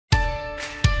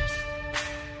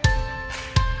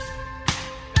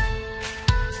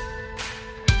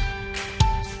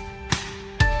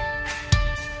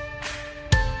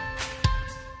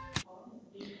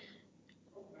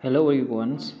Hello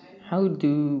everyone, how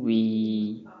do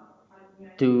we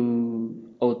do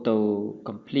auto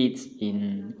complete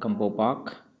in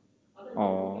Combobox,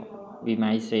 or we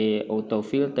might say auto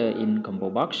filter in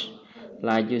Combobox?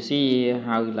 Like you see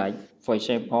how, like for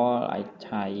example, I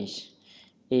type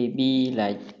AB,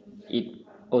 like it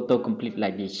auto complete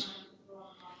like this.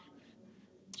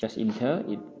 Just enter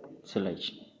it,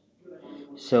 select.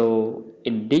 So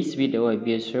in this video I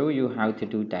will show you how to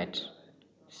do that.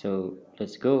 So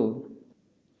let's go.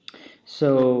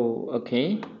 So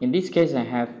okay, in this case I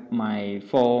have my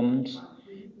forms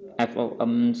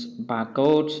FOM's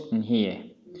barcodes in here.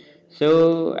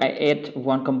 So I add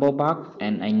one combo box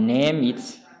and I name it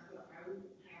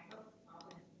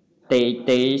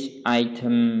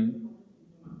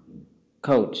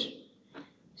txtItemCode.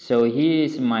 So here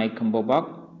is my combo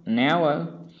box. Now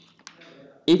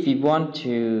if we want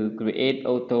to create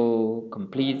auto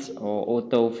complete or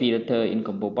auto filter in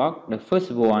Combobox, the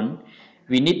first one,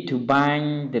 we need to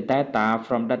bind the data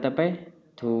from database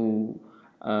to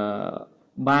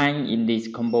bind in this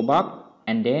Combobox,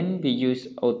 and then we use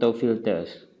auto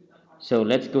filters. So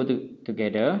let's go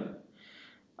together.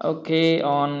 Okay,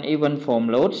 on event form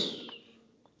loads.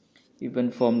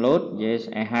 Event form load, yes,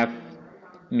 I have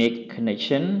make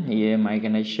connection here, my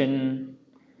connection,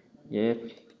 yes,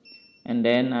 and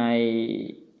then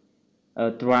I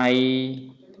try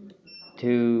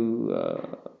to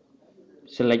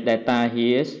select data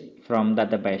here from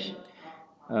database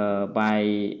by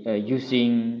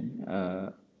using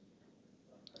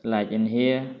like in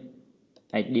here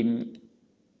I dim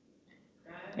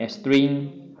a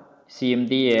string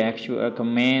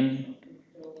cmd.SqlCommand,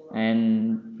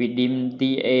 and we dim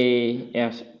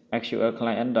da.As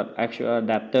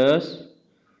SqlClient.SqlDataAdapter.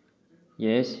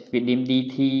 Yes, we dim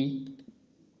dt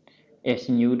As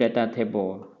New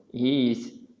DataTable. Here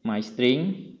is my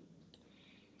string,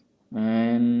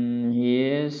 and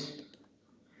here's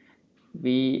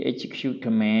we execute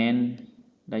command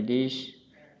like this.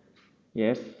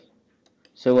 Yes.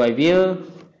 So I will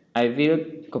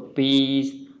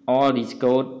copy all this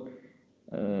code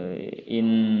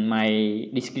in my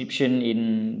description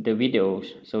in the videos,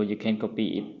 so you can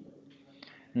copy it.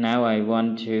 Now I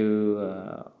want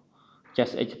to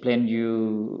just explain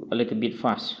you a little bit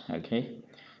fast. Okay.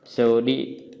 So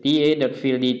the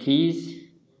da.Fill DTs,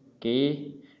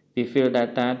 okay, we fill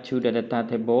data to the data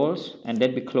tables, and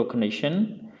then we close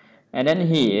connection. And then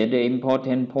here the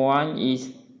important point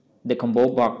is the combo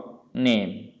box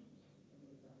name,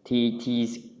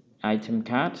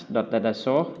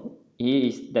 txtItemCode.DataSource. Here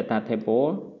is data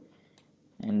table,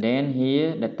 and then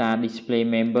here data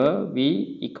DisplayMember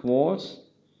v equals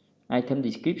item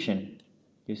description.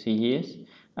 You see here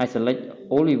I select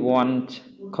only one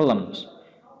column,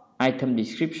 item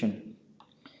description.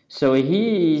 So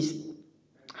here is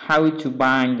how to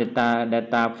bind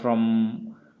data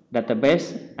from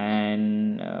database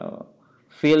and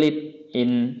fill it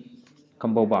in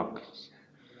combo box.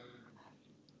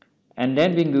 And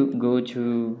then we go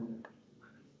to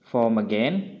form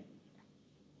again.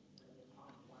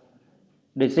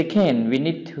 The second, we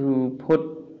need to put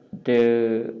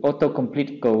the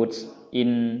autocomplete codes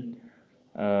in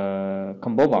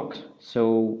combo box.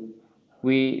 So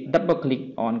we double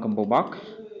click on combo box,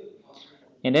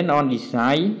 and then on the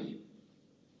side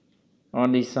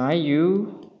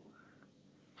you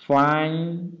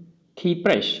find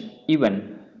Keypres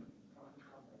event.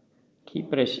 Here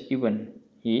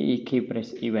is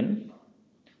Keypres event.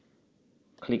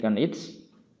 Click on it.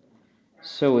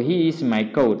 So here is my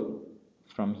code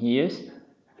from here.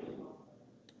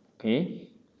 Okay,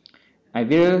 I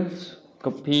will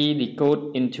copy the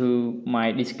code into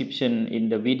my description in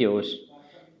the videos,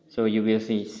 so you will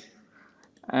see.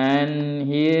 And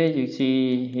here you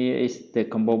see, here is the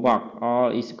combo box, all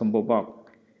is combo box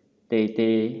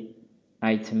data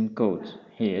item code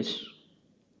here.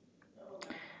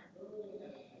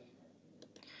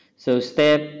 So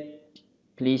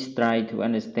please try to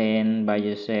understand by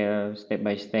yourself step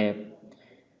by step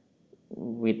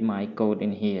with my code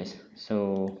in here.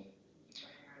 So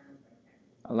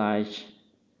like,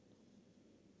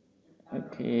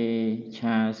 okay,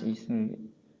 Char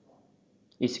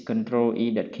is control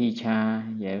e.KeyChar,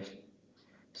 yes.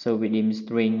 So within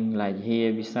string, like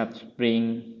here we start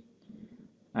string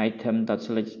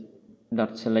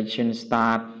item.selection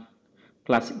start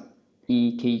plus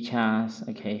e.KeyChar.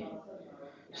 Okay,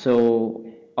 so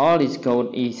all this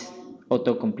code is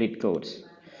autocomplete codes.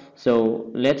 So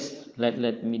let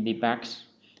me debug.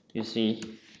 You see,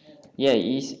 here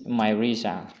is my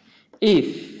result.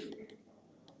 If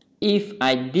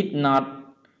I did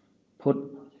not put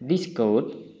this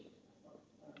code,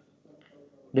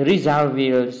 the result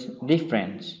will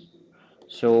different.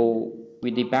 So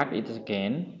we debug it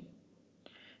again,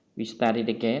 we start it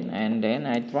again, and then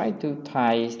I try to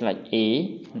type like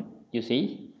A. You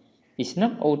see, it's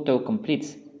not auto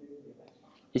complete,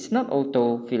 it's not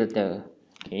auto filter.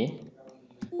 Okay,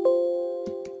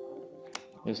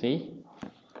 you see,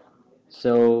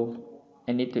 so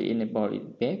I need to enable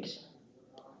it back,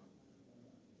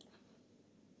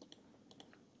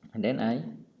 and then I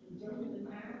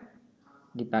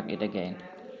debug it again,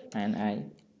 and I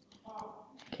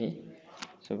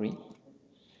sorry,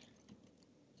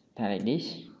 like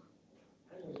this,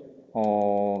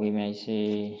 or we may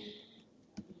say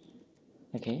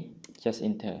just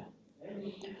enter.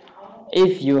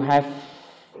 If you have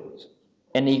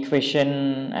any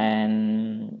question,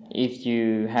 and if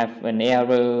you have an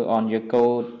error on your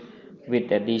code with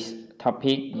this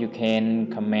topic, you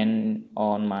can comment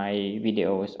on my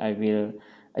videos. I will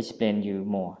explain you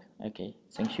more. Okay,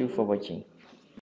 thank you for watching.